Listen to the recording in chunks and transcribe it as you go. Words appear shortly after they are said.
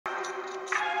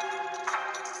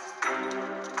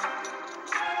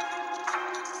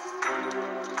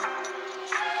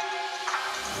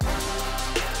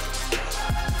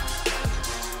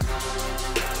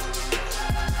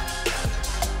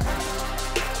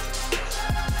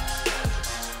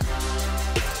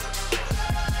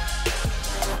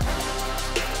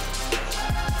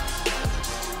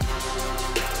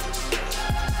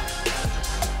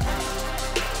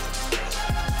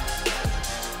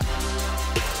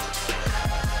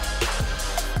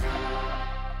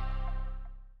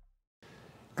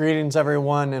Greetings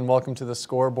everyone and welcome to the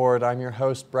Scoreboard. I'm your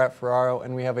host Brett Ferraro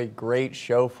and we have a great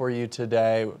show for you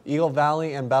today. Eagle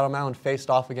Valley and Battle Mountain faced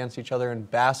off against each other in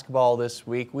basketball this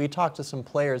week. We talked to some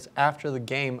players after the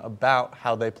game about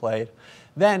how they played.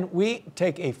 Then we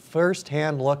take a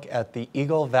first-hand look at the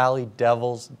Eagle Valley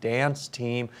Devils dance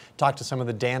team, talk to some of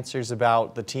the dancers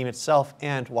about the team itself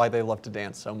and why they love to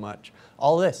dance so much.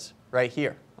 All this right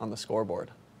here on the Scoreboard.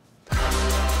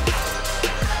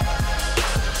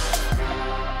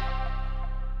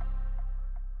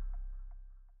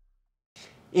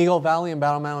 Eagle Valley and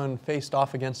Battle Mountain faced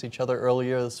off against each other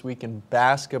earlier this week in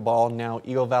basketball. Now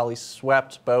Eagle Valley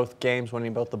swept both games,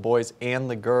 winning both the boys and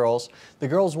the girls. The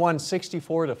girls won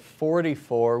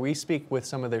 64-44. We speak with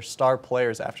some of their star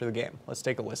players after the game. Let's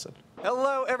take a listen.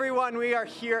 Hello everyone, we are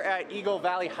here at Eagle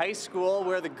Valley High School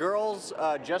where the girls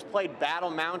just played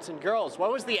Battle Mountain. Girls,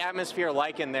 what was the atmosphere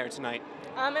like in there tonight?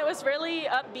 It was really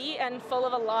upbeat and full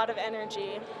of a lot of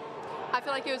energy. I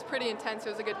feel like it was pretty intense. It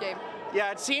was a good game.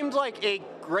 Yeah, it seemed like a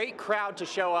great crowd to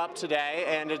show up today,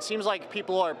 and it seems like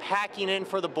people are packing in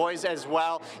for the boys as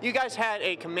well. You guys had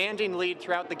a commanding lead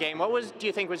throughout the game. What do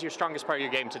you think was your strongest part of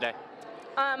your game today?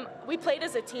 We played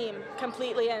as a team,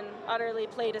 completely and utterly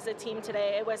played as a team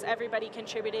today. It was everybody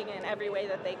contributing in every way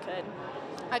that they could.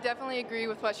 I definitely agree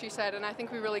with what she said, and I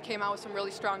think we really came out with some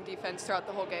really strong defense throughout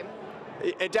the whole game.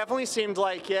 It definitely seemed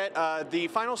like it. The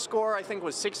final score, I think,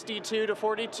 was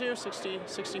 62-42,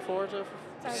 64 to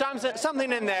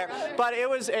something in there. But it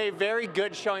was a very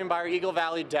good showing by our Eagle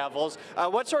Valley Devils.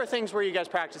 What sort of things were you guys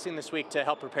practicing this week to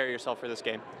help prepare yourself for this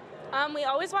game? We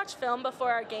always watch film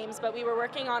before our games, but we were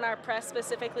working on our press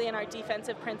specifically and our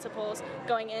defensive principles,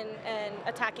 going in and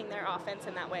attacking their offense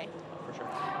in that way. For sure.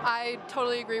 I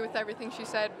totally agree with everything she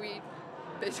said. We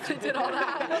basically did all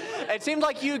that. It seemed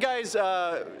like you guys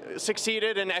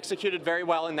succeeded and executed very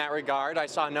well in that regard. I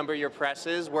saw a number of your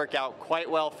presses work out quite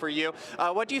well for you.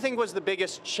 What do you think was the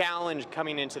biggest challenge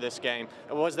coming into this game?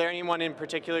 Was there anyone in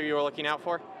particular you were looking out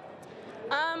for?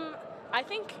 I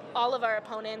think all of our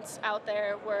opponents out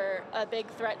there were a big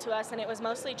threat to us, and it was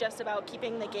mostly just about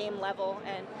keeping the game level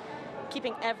and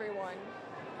keeping everyone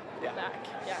back.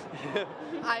 Yeah.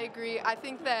 I agree. I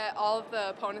think that all of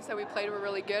the opponents that we played were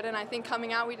really good, and I think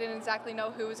coming out we didn't exactly know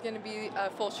who was going to be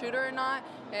a full shooter or not,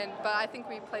 but I think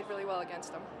we played really well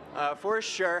against them. For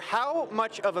sure. How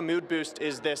much of a mood boost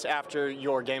is this after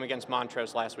your game against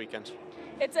Montrose last weekend?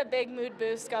 It's a big mood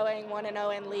boost going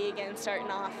 1-0 in league and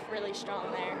starting off really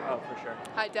strong there. Oh, for sure.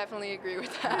 I definitely agree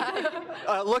with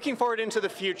that. Looking forward into the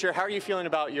future, how are you feeling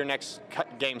about your next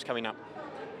games coming up?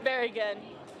 Very good.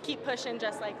 Keep pushing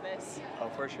just like this. Oh,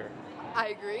 for sure. I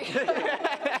agree.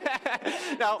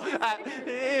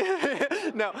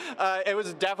 It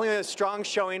was definitely a strong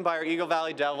showing by our Eagle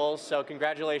Valley Devils, so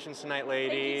congratulations tonight,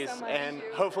 ladies. Thank you so much. And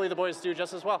hopefully the boys do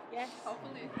just as well. Yes.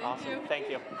 Hopefully. Awesome. Thank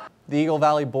you. The Eagle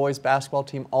Valley boys basketball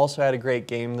team also had a great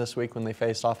game this week when they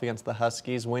faced off against the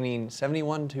Huskies, winning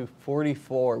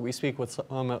 71-44. We speak with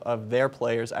some of their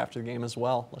players after the game as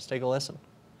well. Let's take a listen.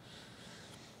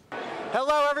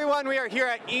 Hello everyone, we are here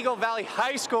at Eagle Valley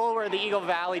High School where the Eagle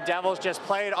Valley Devils just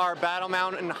played our Battle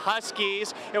Mountain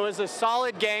Huskies. It was a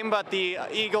solid game, but the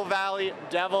Eagle Valley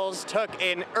Devils took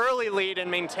an early lead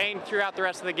and maintained throughout the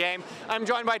rest of the game. I'm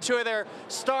joined by two of their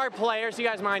star players. You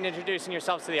guys mind introducing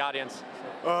yourselves to the audience?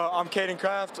 I'm Caden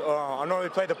Kraft. I normally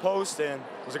play the post, and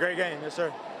it was a great game. Yes,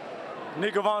 sir.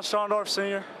 Nico von Strondorf,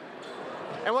 senior.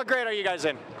 And what grade are you guys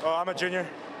in? I'm a junior.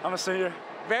 I'm a senior.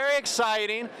 Very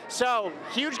exciting. So,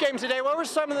 huge game today. What were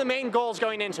some of the main goals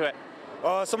going into it?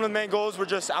 Some of the main goals were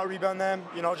just out-rebound them,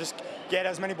 just get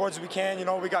as many boards as we can.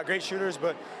 We got great shooters,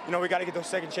 but, we got to get those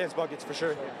second chance buckets for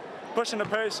sure. Pushing the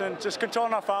pace and just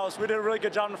controlling our fouls. We did a really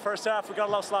good job in the first half. We got a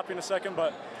little sloppy in the second,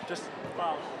 but just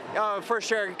fouls. For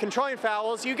sure. Controlling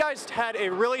fouls. You guys had a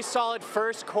really solid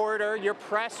first quarter. Your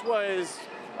press was,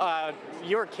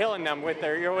 you were killing them with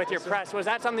your press. Was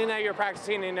that something that you're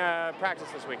practicing in practice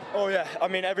this week? Oh, yeah. I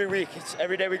mean, every week.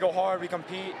 Every day we go hard, we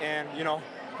compete, and,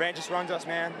 Brand just runs us,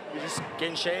 man. We just get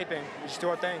in shape, and we just do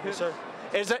our thing. Yes, sir.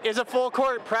 Is a full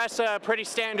court press a pretty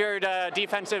standard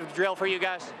defensive drill for you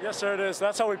guys? Yes, sir, it is.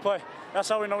 That's how we play. That's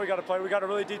how we know we got to play. We got a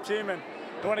really deep team, and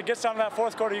when it gets down to that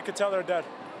fourth quarter, you can tell they're dead.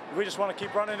 We just want to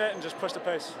keep running it and just push the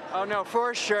pace. Oh, no,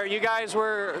 for sure. You guys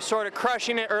were sort of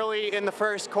crushing it early in the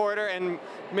first quarter and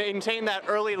maintained that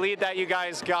early lead that you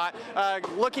guys got.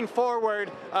 Looking forward,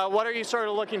 what are you sort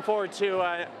of looking forward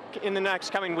to in the next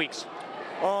coming weeks?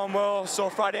 Well, so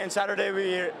Friday and Saturday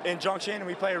we're in Junction, and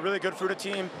we play a really good Fruita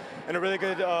team and a really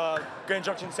good Grand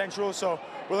Junction Central, so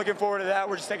we're looking forward to that.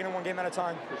 We're just taking it one game at a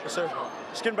time. Yes, sir.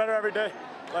 Just getting better every day.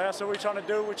 Like that's what we're trying to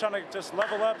do. We're trying to just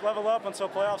level up until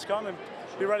playoffs come and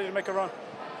be ready to make a run.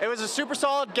 It was a super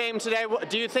solid game today.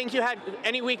 Do you think you had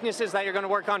any weaknesses that you're going to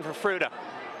work on for Fruta?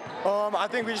 I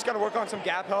think we just got to work on some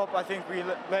gap help. I think we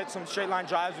let some straight line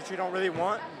drives, which we don't really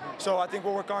want. So I think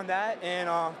we'll work on that and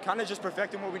kind of just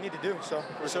perfecting what we need to do. So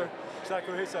for sure.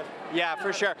 Exactly what he said. Yeah,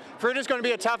 for sure. Fruta's going to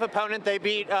be a tough opponent. They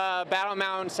beat Battle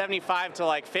Mountain 75 to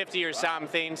like 50 or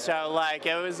something. So like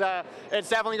it's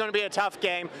definitely going to be a tough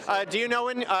game. Do you know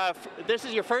when this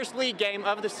is your first league game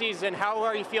of the season? How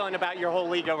are you feeling about your whole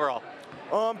league overall?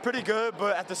 Pretty good,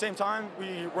 but at the same time,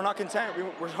 we're not content.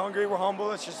 We're hungry, we're humble.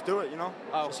 Let's just do it, you know?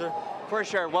 Oh, for sure. For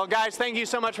sure. Well, guys, thank you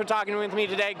so much for talking with me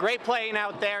today. Great playing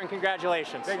out there, and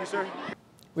congratulations. Thank you, sir.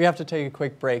 We have to take a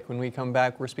quick break. When we come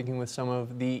back, we're speaking with some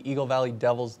of the Eagle Valley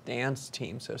Devils dance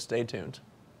team, so stay tuned.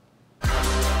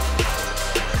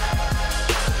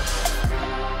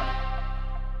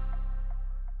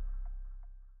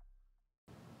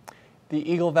 The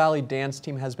Eagle Valley dance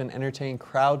team has been entertaining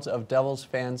crowds of Devils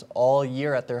fans all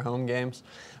year at their home games.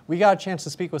 We got a chance to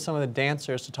speak with some of the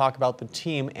dancers to talk about the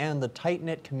team and the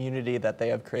tight-knit community that they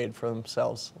have created for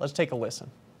themselves. Let's take a listen.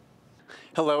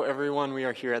 Hello everyone, we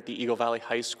are here at the Eagle Valley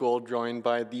High School, joined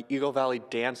by the Eagle Valley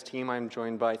dance team. I'm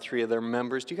joined by 3 of their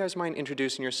members. Do you guys mind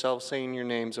introducing yourselves, saying your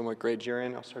names and what grade you're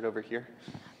in? I'll start over here.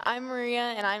 I'm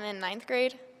Maria, and I'm in 9th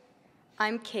grade.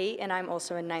 I'm Kate, and I'm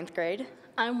also in 9th grade.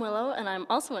 I'm Willow, and I'm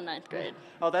also in 9th grade.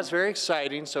 Oh, that's very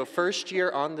exciting. So first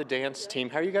year on the dance team.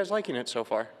 How are you guys liking it so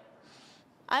far?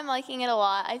 I'm liking it a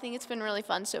lot. I think it's been really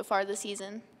fun so far this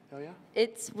season. Oh, yeah?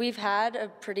 We've had a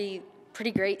pretty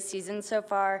great season so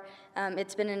far.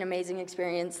 It's been an amazing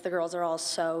experience. The girls are all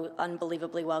so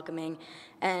unbelievably welcoming,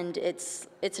 and it's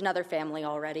another family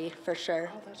already, for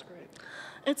sure. Oh, that's great.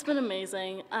 It's been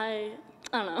amazing. I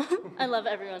don't know. I love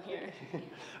everyone here.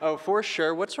 Oh, for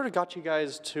sure. What sort of got you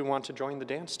guys to want to join the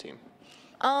dance team?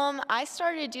 I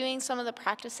started doing some of the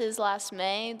practices last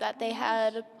May that they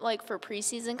had like for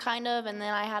preseason kind of, and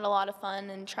then I had a lot of fun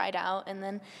and tried out, and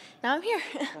then now I'm here.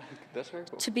 That's very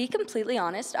cool. To be completely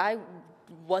honest, I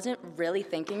wasn't really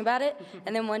thinking about it,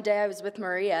 and then one day I was with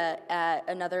Maria at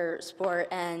another sport,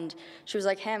 and she was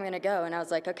like, hey, I'm gonna go, and I was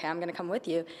like, okay, I'm gonna come with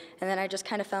you, and then I just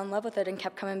kind of fell in love with it and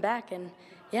kept coming back, and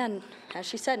yeah, and as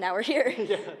she said, now we're here.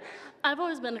 Yeah. I've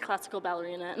always been a classical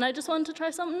ballerina, and I just wanted to try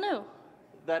something new.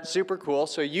 That's super cool.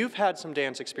 So you've had some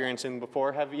dance experience in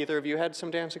before. Have either of you had some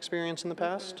dance experience in the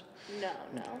past? No.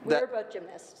 We were both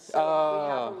gymnasts, so we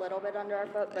have a little bit under our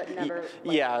foot, but never.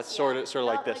 Yeah, it's sort of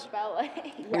like this.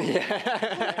 Ballet.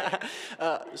 Yeah.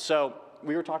 So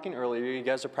we were talking earlier. You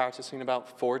guys are practicing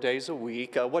about 4 days a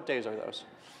week. What days are those?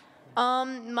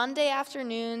 Monday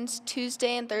afternoons,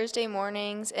 Tuesday and Thursday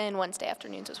mornings, and Wednesday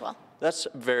afternoons as well. That's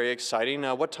very exciting.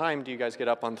 What time do you guys get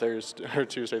up on Thursday or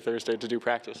Tuesday, Thursday to do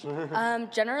practice?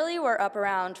 Generally, we're up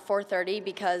around 4:30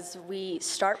 because we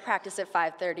start practice at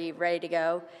 5:30, ready to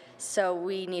go. So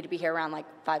we need to be here around like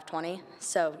 5:20.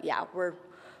 So yeah, we're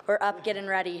up getting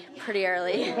ready pretty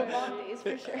early. Long days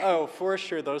for sure. Oh, for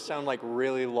sure. Those sound like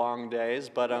really long days,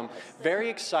 but very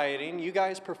exciting. You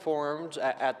guys performed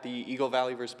at the Eagle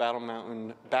Valley versus Battle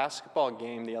Mountain basketball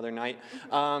game the other night.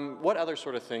 What other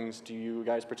sort of things do you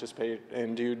guys participate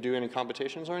in? Do you do any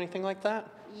competitions or anything like that?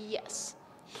 Yes.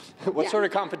 What sort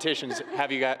of competitions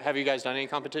have you guys done any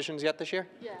competitions yet this year?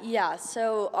 Yeah,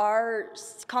 so our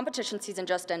competition season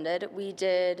just ended. We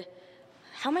did,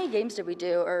 how many games did we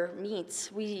do, or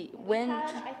meets? We win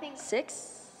I think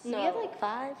 6? No. We had like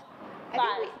 5.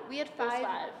 I think we had 5.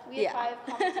 We had 5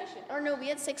 competitions. Or no, we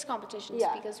had 6 competitions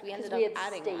because we ended up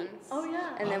adding one. Oh,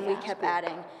 yeah. And then we kept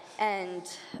adding. And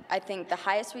I think the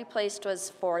highest we placed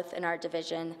was 4th in our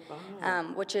division,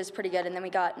 which is pretty good. And then we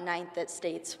got 9th at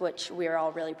states, which we are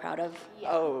all really proud of.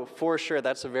 Yeah. Oh, for sure.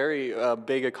 That's a very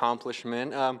big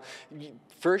accomplishment.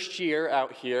 First year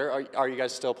out here, are you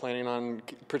guys still planning on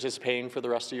participating for the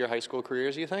rest of your high school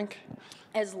careers, you think?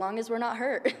 As long as we're not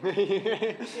hurt.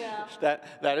 Yeah.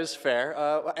 That is fair.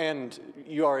 And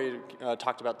you already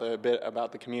talked about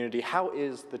the community. How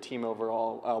is the team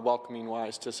overall,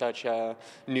 welcoming-wise, to such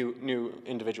new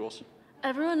individuals?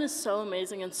 Everyone is so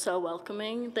amazing and so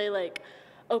welcoming. They like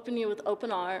welcome you with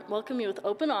open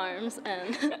arms,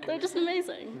 and they're just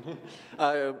amazing.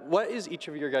 What is each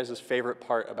of your guys' favorite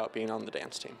part about being on the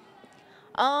dance team?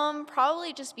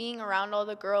 Probably just being around all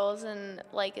the girls, and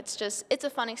like it's a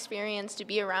fun experience to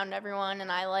be around everyone,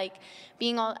 and I like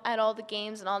being at all the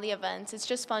games and all the events. It's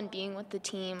just fun being with the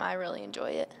team. I really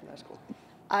enjoy it. That's cool.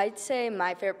 I'd say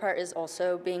my favorite part is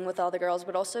also being with all the girls,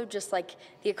 but also just like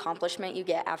the accomplishment you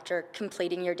get after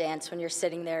completing your dance when you're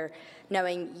sitting there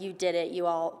knowing you did it, you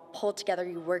all pulled together,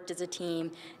 you worked as a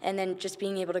team, and then just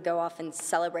being able to go off and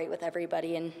celebrate with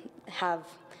everybody and have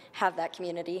have that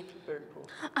community. Very cool.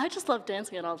 I just love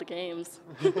dancing at all the games.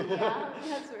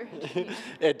 That's very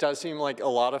It does seem like a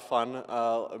lot of fun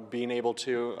being able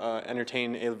to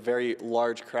entertain a very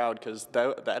large crowd, because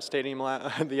that stadium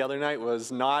the other night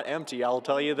was not empty, I'll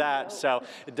tell you that. So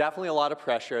definitely a lot of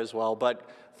pressure as well. But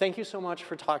thank you so much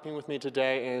for talking with me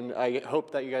today, and I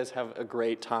hope that you guys have a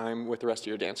great time with the rest of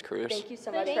your dance careers. Thank you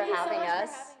so much for having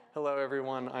us. Hello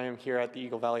everyone, I am here at the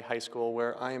Eagle Valley High School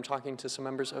where I am talking to some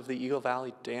members of the Eagle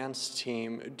Valley dance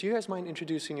team. Do you guys mind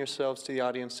introducing yourselves to the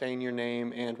audience, saying your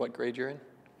name and what grade you're in?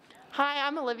 Hi,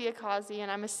 I'm Olivia Causey,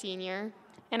 and I'm a senior.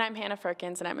 And I'm Hannah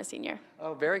Firkins, and I'm a senior.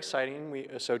 Oh, very exciting.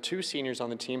 So 2 seniors on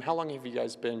the team. How long have you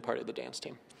guys been part of the dance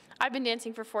team? I've been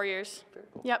dancing for 4 years. Very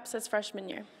cool. Yep, since freshman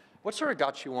year. What sort of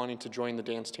got you wanting to join the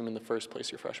dance team in the first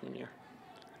place your freshman year?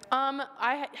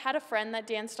 I had a friend that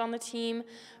danced on the team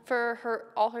for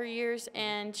all her years,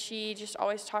 and she just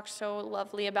always talked so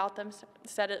lovely about them,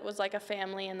 said it was like a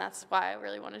family, and that's why I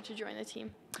really wanted to join the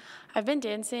team. I've been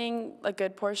dancing a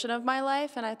good portion of my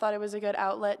life, and I thought it was a good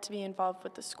outlet to be involved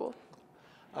with the school.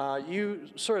 You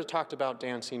sort of talked about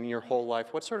dancing your whole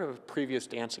life. What sort of previous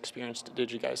dance experience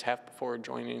did you guys have before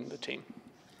joining the team?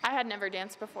 I had never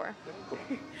danced before.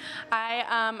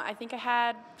 I think I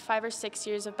had 5 or 6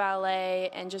 years of ballet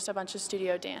and just a bunch of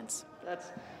studio dance. That's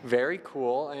very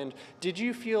cool. And did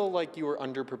you feel like you were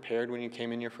underprepared when you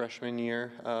came in your freshman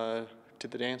year to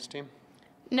the dance team?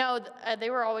 No, they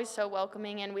were always so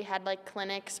welcoming, and we had like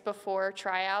clinics before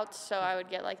tryouts, so I would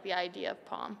get like the idea of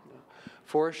pom.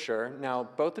 For sure. Now,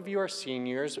 both of you are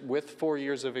seniors with 4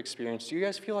 years of experience. Do you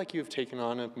guys feel like you've taken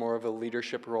on more of a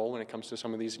leadership role when it comes to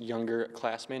some of these younger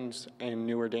classmen and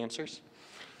newer dancers?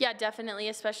 Yeah, definitely,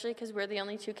 especially because we're the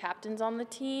only 2 captains on the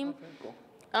team. Okay,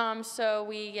 cool. So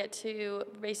we get to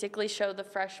basically show the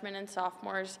freshmen and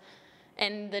sophomores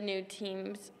and the new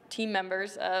team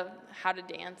members of how to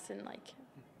dance and like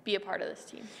be a part of this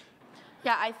team.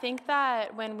 Yeah, I think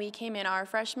that when we came in our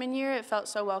freshman year, it felt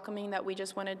so welcoming that we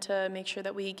just wanted to make sure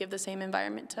that we give the same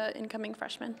environment to incoming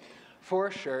freshmen. For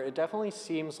sure. It definitely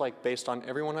seems like, based on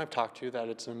everyone I've talked to, that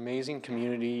it's an amazing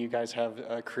community you guys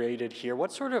have created here.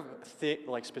 What sort of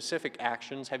specific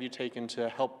actions have you taken to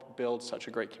help build such a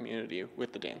great community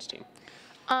with the dance team?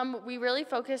 We really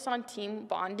focus on team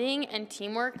bonding and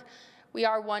teamwork. We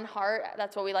are one heart.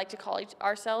 That's what we like to call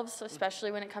ourselves,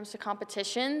 especially when it comes to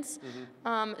competitions.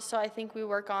 So I think we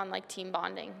work on like team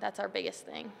bonding. That's our biggest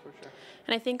thing. For sure.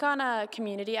 And I think on a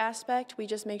community aspect, we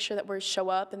just make sure that we show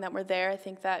up and that we're there. I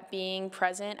think that being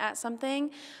present at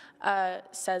something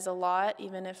says a lot,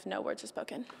 even if no words are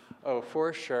spoken. Oh,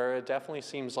 for sure. It definitely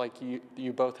seems like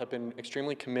you both have been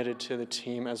extremely committed to the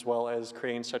team, as well as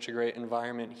creating such a great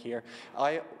environment here.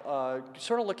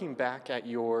 Sort of looking back at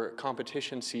your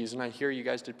competition season, I hear you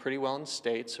guys did pretty well in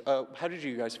states. How did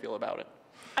you guys feel about it?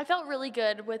 I felt really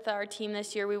good with our team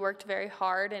this year. We worked very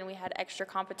hard, and we had extra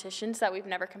competitions that we've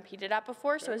never competed at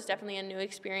before, so it was definitely a new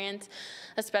experience,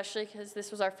 especially because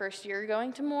this was our first year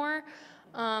going to more.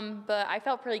 But I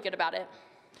felt pretty good about it.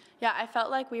 Yeah, I felt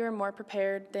like we were more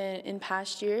prepared than in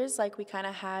past years. Like we kind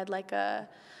of had like a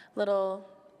little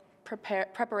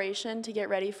preparation to get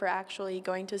ready for actually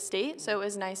going to state. So it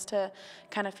was nice to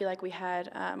kind of feel like we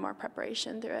had more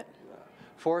preparation through it.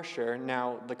 For sure.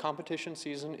 Now, the competition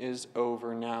season is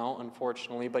over now,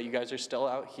 unfortunately, but you guys are still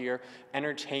out here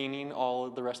entertaining all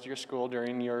of the rest of your school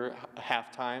during your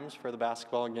half times for the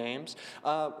basketball games.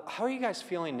 How are you guys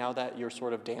feeling now that your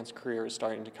sort of dance career is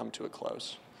starting to come to a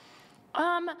close?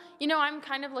 You know, I'm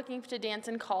kind of looking to dance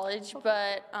in college,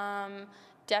 but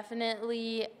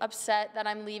definitely upset that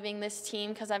I'm leaving this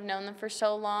team because I've known them for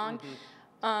so long.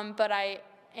 But I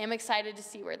am excited to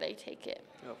see where they take it.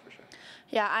 Oh, for sure.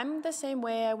 Yeah, I'm the same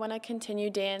way. I want to continue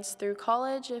dance through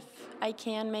college if I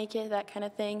can make it, that kind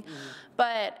of thing.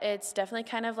 But it's definitely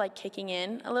kind of like kicking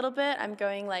in a little bit. I'm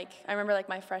going like, I remember like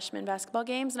my freshman basketball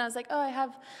games, and I was like, oh,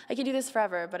 I can do this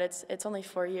forever, but it's only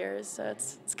 4 years, so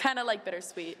it's kind of like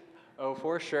bittersweet. Oh,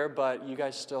 for sure, but you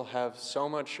guys still have so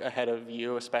much ahead of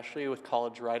you, especially with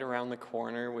college right around the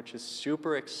corner, which is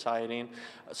super exciting.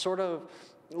 Sort of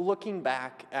looking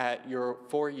back at your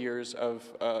 4 years of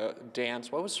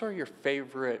dance, what was sort of your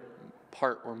favorite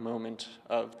part or moment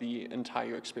of the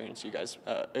entire experience you guys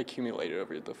accumulated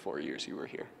over the 4 years you were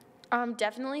here?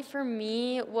 Definitely for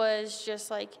me was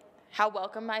just like how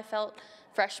welcome I felt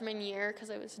freshman year because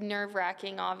it was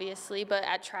nerve-wracking, obviously, but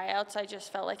at tryouts I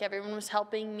just felt like everyone was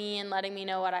helping me and letting me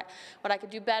know what I could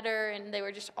do better, and they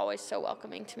were just always so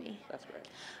welcoming to me. That's great.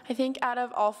 I think out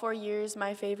of all 4 years,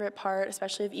 my favorite part,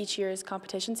 especially of each year, is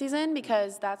competition season,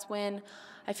 because that's when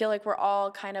I feel like we're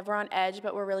on edge,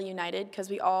 but we're really united because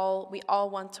we all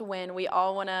want to win. We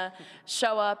all want to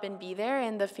show up and be there,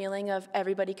 and the feeling of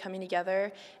everybody coming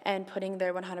together and putting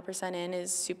their 100% in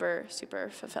is super, super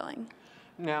fulfilling.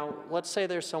 Now, let's say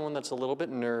there's someone that's a little bit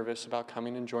nervous about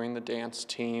coming and joining the dance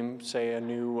team, say a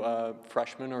new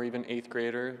freshman or even 8th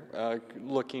grader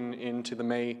looking into the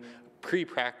May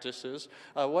pre-practices.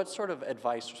 What sort of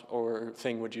advice or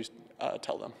thing would you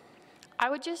tell them? I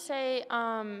would just say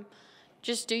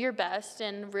just do your best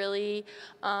and really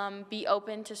be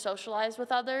open to socialize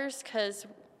with others, because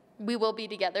we will be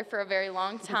together for a very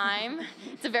long time.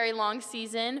 It's a very long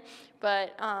season,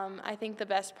 but I think the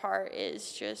best part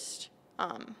is just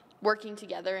working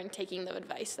together and taking the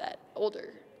advice that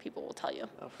older people will tell you.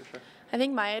 Oh, for sure. I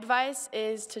think my advice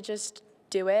is to just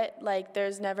do it. Like,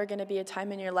 there's never going to be a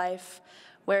time in your life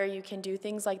where you can do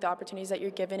things like the opportunities that you're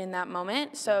given in that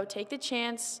moment. So take the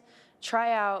chance,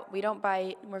 try out. We don't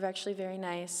bite. We're actually very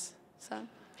nice. So.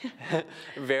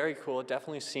 Very cool. It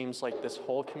definitely seems like this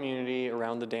whole community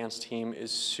around the dance team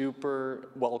is super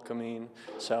welcoming.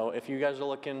 So if you guys are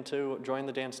looking to join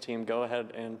the dance team, go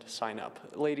ahead and sign up.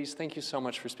 Ladies, thank you so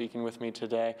much for speaking with me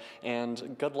today,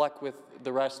 and good luck with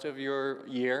the rest of your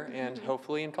year and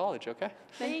hopefully in college, okay?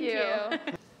 Thank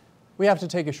you. We have to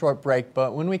take a short break,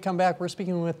 but when we come back, we're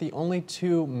speaking with the only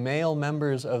 2 male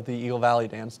members of the Eagle Valley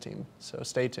dance team, so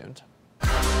stay tuned.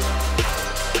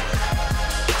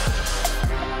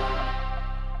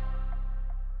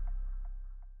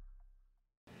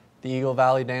 The Eagle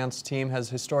Valley dance team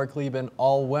has historically been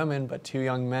all women, but 2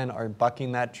 young men are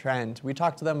bucking that trend. We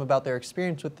talked to them about their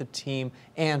experience with the team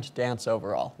and dance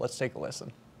overall. Let's take a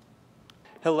listen.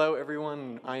 Hello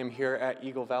everyone, I am here at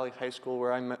Eagle Valley High School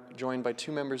where I'm joined by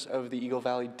 2 members of the Eagle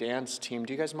Valley dance team.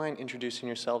 Do you guys mind introducing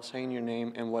yourselves, saying your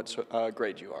name and what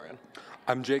grade you are in?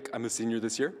 I'm Jake, I'm a senior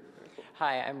this year.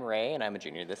 Hi, I'm Ray and I'm a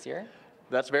junior this year.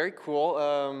 That's very cool.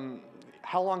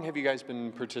 How long have you guys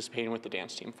been participating with the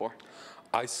dance team for?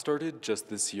 I started just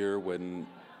this year with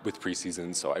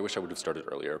preseason, so I wish I would have started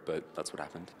earlier, but that's what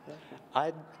happened.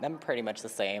 I'm pretty much the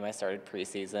same. I started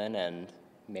preseason and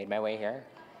made my way here.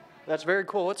 That's very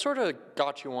cool. What sort of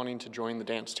got you wanting to join the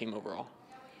dance team overall?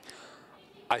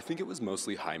 I think it was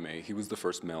mostly Jaime. He was the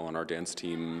first male on our dance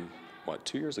team,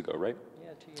 2 years ago, right? Yeah,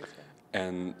 2 years ago.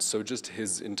 And so just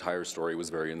his entire story was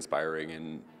very inspiring,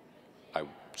 and I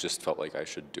just felt like I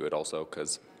should do it also,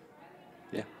 because,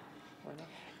 yeah. Why not?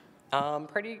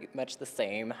 Pretty much the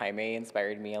same. Jaime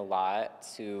inspired me a lot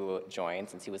to join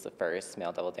since he was the first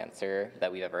male double dancer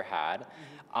that we've ever had.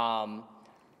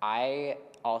 I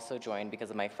also joined because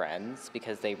of my friends,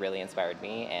 because they really inspired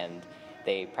me and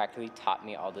they practically taught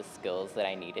me all the skills that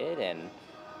I needed, and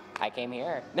I came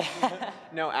here.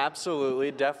 No,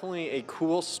 absolutely. Definitely a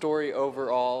cool story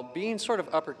overall. Being sort of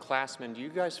upperclassmen, do you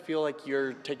guys feel like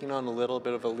you're taking on a little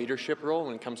bit of a leadership role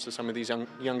when it comes to some of these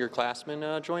younger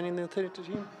classmen joining the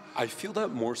team? I feel that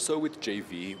more so with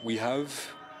JV. We have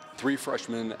 3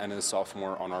 freshmen and a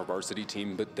sophomore on our varsity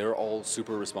team, but they're all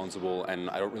super responsible, and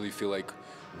I don't really feel like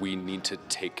we need to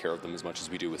take care of them as much as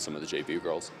we do with some of the JV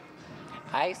girls.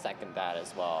 I second that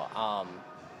as well.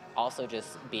 Also,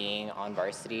 just being on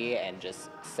varsity and just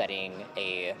setting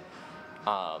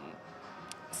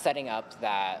up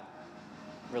that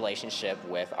relationship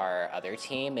with our other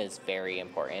team is very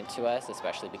important to us,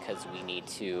 especially because we need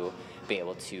to be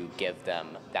able to give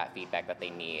them that feedback that they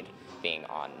need being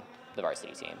on the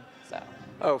varsity team. So.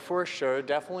 Oh, for sure.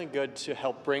 Definitely good to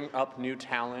help bring up new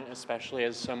talent, especially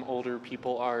as some older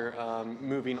people are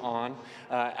moving on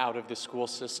out of the school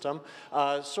system.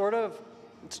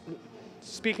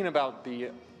 Speaking about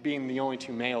being the only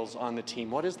 2 males on the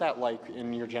team, what is that like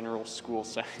in your general school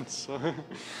sense?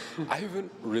 I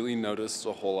haven't really noticed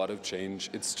a whole lot of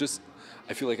change. It's just,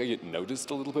 I feel like I get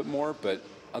noticed a little bit more, but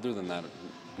other than that,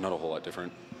 not a whole lot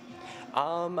different.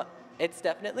 It's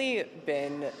definitely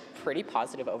been pretty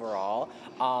positive overall.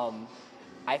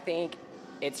 I think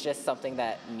it's just something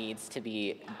that needs to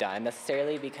be done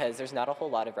necessarily because there's not a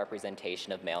whole lot of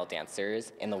representation of male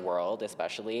dancers in the world,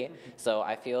 especially. So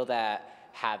I feel that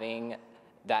having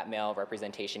that male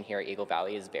representation here at Eagle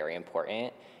Valley is very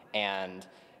important, and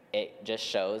it just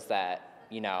shows that,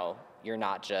 you know, you're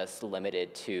not just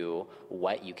limited to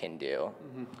what you can do.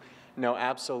 Mm-hmm. No,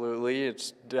 absolutely.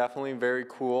 It's definitely very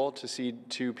cool to see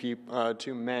two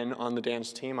men on the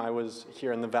dance team. I was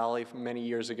here in the Valley many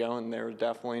years ago, and there were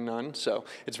definitely none. So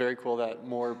it's very cool that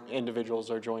more individuals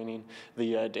are joining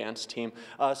the dance team.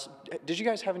 Did you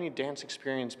guys have any dance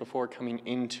experience before coming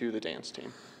into the dance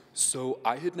team? So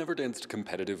I had never danced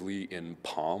competitively in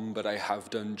pom, but I have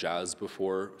done jazz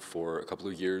before for a couple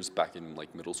of years back in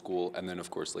like middle school, and then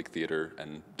of course like theater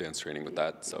and dance training with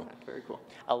that. So very cool.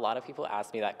 A lot of people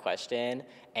ask me that question,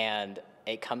 and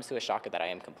it comes to a shocker that I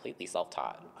am completely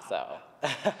self-taught. So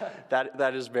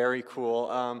that is very cool.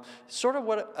 Sort of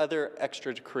what other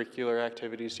extracurricular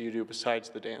activities do you do besides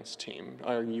the dance team?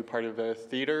 Are you part of a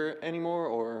theater anymore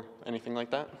or anything like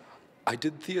that? I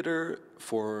did theater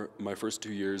for my first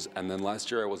 2 years, and then last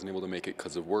year I wasn't able to make it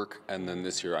because of work, and then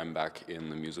this year I'm back in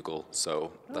the musical,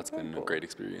 so that's been a great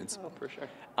experience. Oh, for sure.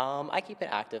 I keep an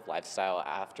active lifestyle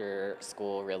after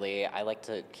school, really. I like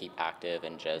to keep active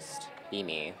and just be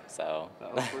me, so.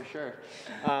 Oh, for sure.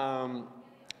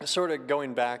 Sort of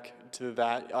going back to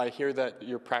that, I hear that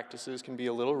your practices can be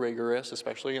a little rigorous,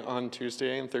 especially on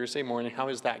Tuesday and Thursday morning. How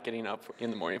is that getting up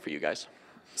in the morning for you guys?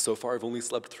 So far, I've only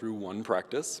slept through one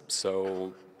practice,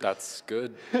 so that's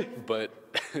good, but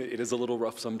it is a little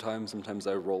rough sometimes. Sometimes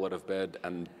I roll out of bed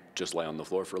and just lay on the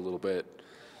floor for a little bit.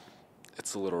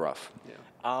 It's a little rough. Yeah.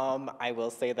 I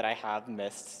will say that I have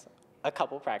missed a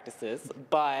couple practices,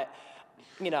 but,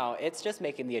 you know, it's just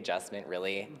making the adjustment,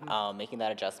 really. Making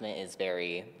that adjustment is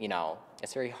very, you know,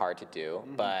 it's very hard to do,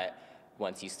 but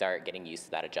once you start getting used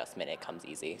to that adjustment, it comes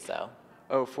easy, so.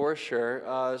 Oh, for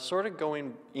sure. Sort of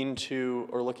going into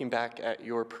or looking back at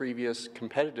your previous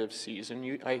competitive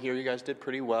season, I hear you guys did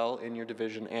pretty well in your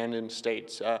division and in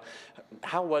states.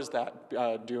 How was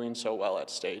that doing so well at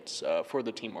states for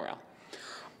the team morale?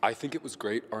 I think it was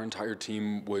great. Our entire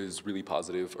team was really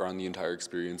positive around the entire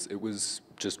experience. It was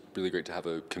just really great to have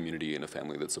a community and a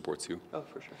family that supports you. Oh,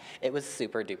 for sure. It was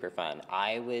super duper fun.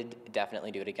 I would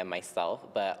definitely do it again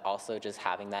myself, but also just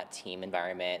having that team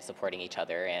environment, supporting each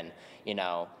other, and, you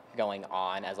know, going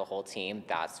on as a whole team,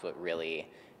 that's what really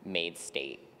made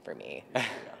state for me. Yeah,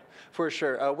 for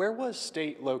sure. Where was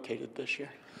state located this year?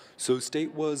 So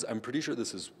state was, I'm pretty sure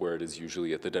this is where it is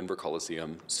usually, at the Denver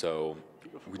Coliseum. So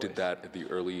we did that at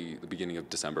the beginning of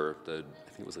December. I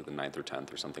think it was like the 9th or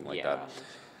 10th or something like that.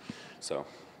 So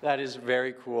that is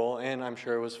very cool, and I'm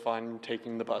sure it was fun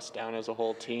taking the bus down as a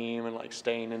whole team and like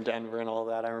staying in Denver and all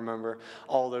that. I remember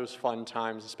all those fun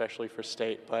times, especially for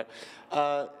state. But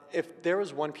if there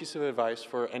was one piece of advice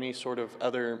for any sort of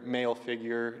other male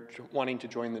figure wanting to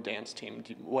join the dance team,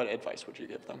 what advice would you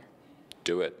give them?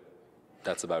 Do it.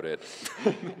 That's about it.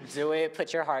 Do it,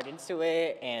 put your heart into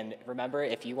it, and remember,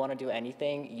 if you want to do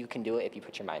anything, you can do it if you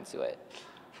put your mind to it.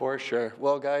 For sure.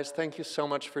 Well, guys, thank you so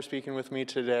much for speaking with me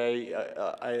today.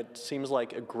 It seems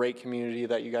like a great community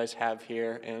that you guys have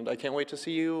here, and I can't wait to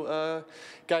see you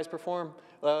guys perform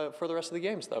for the rest of the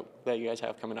games that you guys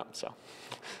have coming up. So,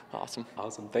 awesome.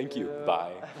 Awesome. Thank you.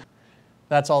 Bye.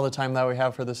 That's all the time that we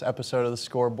have for this episode of the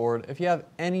Scoreboard. If you have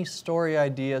any story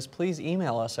ideas, please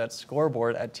email us at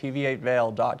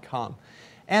scoreboard@tv8vail.com.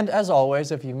 And as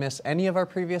always, if you miss any of our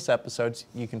previous episodes,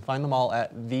 you can find them all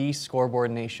at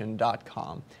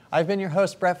thescoreboardnation.com. I've been your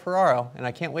host, Brett Ferraro, and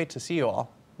I can't wait to see you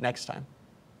all next time.